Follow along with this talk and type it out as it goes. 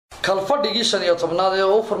Kalfadhigii 15aad ee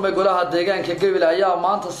uu furmay Golaha Deegaanka Gabiley ayaa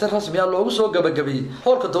maanta si rasmi ah loogu soo gabagabiyay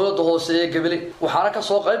howlka dawladda hoose ee Gabiley waxaana ka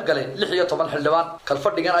soo qayb galay 16 xildhibaan.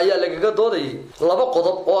 Kalfadhigan ayaa lagaga doodayay laba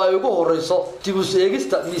qodob oo ay ugu horeyso dib u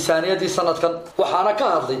eegista miisaaniyadda sanadkan waxaana ka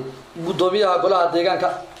hadlay gudoomiyaha Golaha Deegaanka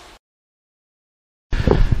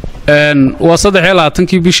waa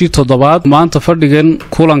 23 bishii 7aad maanta fadhigan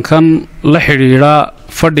kulankan la xiriira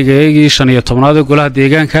fadhigeeyay 15aad ee Golaha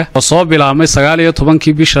Deegaanka oo soo bilaabmay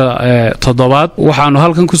 19 bisha 7aad waxaanu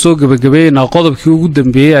halkan ku soo gabagabeynaa qodobkii ugu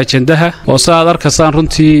dambeeyay ajendaha oo saad arkasaan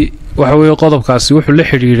runtii waxa weeye qodobkaasi wuxuu la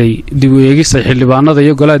xiriiray dib u eegista xildhibaanada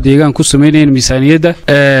iyo Golaha Deegaanka ku sameeyeen miisaaniyadda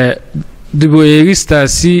dib u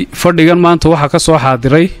eegistaasi fadhigan maanta waxa ka soo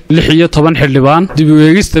xaadiray 16 xildhibaan dib u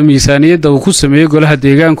eegista miisaaniyadda uu ku sameeyay Golaha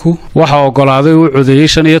Deegaanku waxa ogolaaday uu codeeyay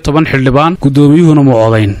 15 xildhibaan gudoomiyuhuna ma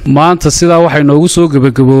codeyn maanta sidaa waxay noogu soo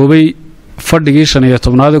gabagaboobay fadhigii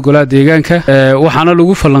 15aad ee Golaha Deegaanka waxaana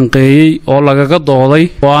lagu falanqeeyay oo lagaga dooday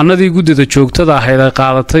go'aanadii guddida joogtada ahayd ay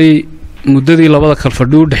qaadatay muddadii labada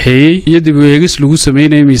kalfadhi u dhaxeeyay iyo dib u eegis lagu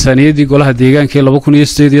sameeyay miisaaniyaddii Golaha Deegaanka ee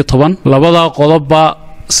 2018 labada qodobba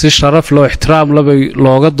si sharaf loo ixtiraam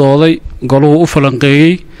looga dooday goluhu u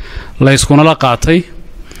falanqeeyay la iskuna la qaatay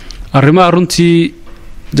arrimaha runtii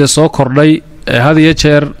soo kordhay had iyo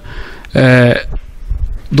jeer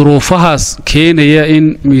duruufahaas keenaya in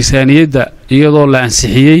miisaaniyadda iyadoo la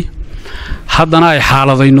ansixiyay haddana ay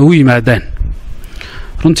xaalado inoogu yimaadaan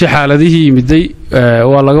runtii xaaladihii yimiday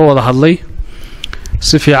waa laga wada hadlay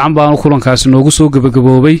si fiican baan kulankaasi noogu soo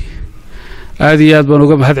gabagaboobay aad iyo aad baan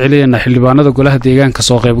uga mahad celinaynaa xildhibaanada Golaha Deegaanka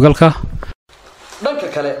soo qaybgalka dhanka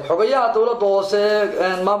kale xogayaha dawladda hoose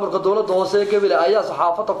maamulka dawladda hoose ee Gabiley ayaa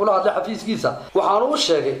saxaafadda kula hadlay xafiiskiisa waxaana uu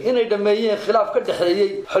sheegay inay dhameeyeen khilaaf ka dhaxeeyay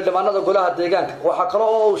xildhibaanada Golaha Deegaanka waxa kale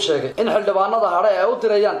oo uu sheegay in xildhibaanada hore ay u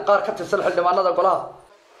dirayaan qaar ka tirsan xildhibaanada Golaha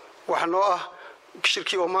waxa noo ah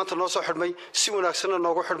shirkii oo maanta noo soo xidhmay si wanaagsan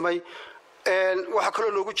noogu xidhmay waxa kale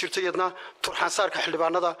oo noogu jirtay yadna turxaan saarka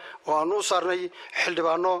xildhibaanada oo aanu u saarnay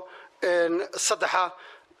xildhibaano saddexa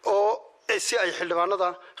oo si ay xildhibaanada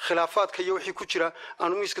khilaafaadka iyo wixii ku jira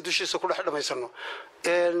aanu miiska dushiisa ku dhex dhamaysano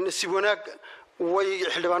si wanaag way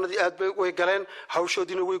xildhibaanadii aad bay way galeen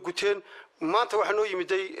hawshoodina way guteen maanta waxa noo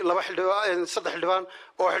yimiday saddex xildhibaan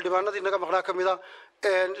oo xildhibaanadii naga maqnaa kamida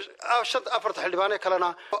afarta xildhibaan ee kalena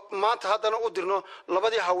maanta haddana u dirno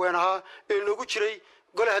labadii haweenaha ee noogu jiray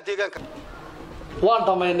Golaha Deegaanka waan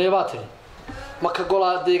dhamaynay baatay marka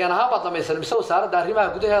Golaha Deegaan ahaa baad dhamaysan mise wasaaradda arrimaha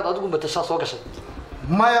gudaha adigu matasha soo gashay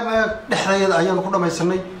maya dhexdeeda ayaan ku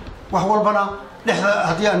dhamaysanay wax walbana dhexda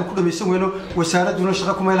hadii aan ku dhamaysan weyno wasaaraduna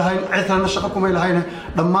shaqo kuma lahayn cid kalena shaqo kuma lahayn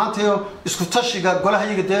dhamaanteeyo isku tashiga Golaha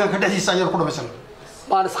Deegaanka dhexdiisa ayaan ku dhamaysanay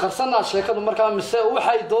waan isqarsanaa sheekadu markaa mise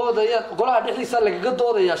waxay doodayaan Golaha dhexdiisa lagaga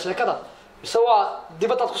doodaya sheekada mise waa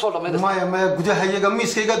dibadda ku soo dhameeyay maya gudaha iyaga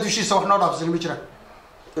miiskayga dushiisa wax noo dhaafsan ma jiraan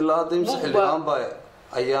ilaa hadda imsa xildhibaan baa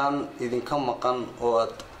ayaan idinka maqan oo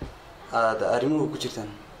aad arrimuhu ku jirtaan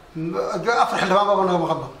afar xildhibaan baa naga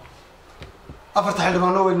maqan afarta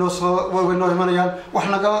xildhibaan way noo imanayaan wax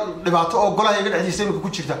naga dhibaato oo Golaha dhexdiisa ku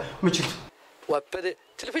jirta ma jirto waa bade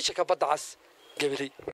telefishinka Badacas Gabiley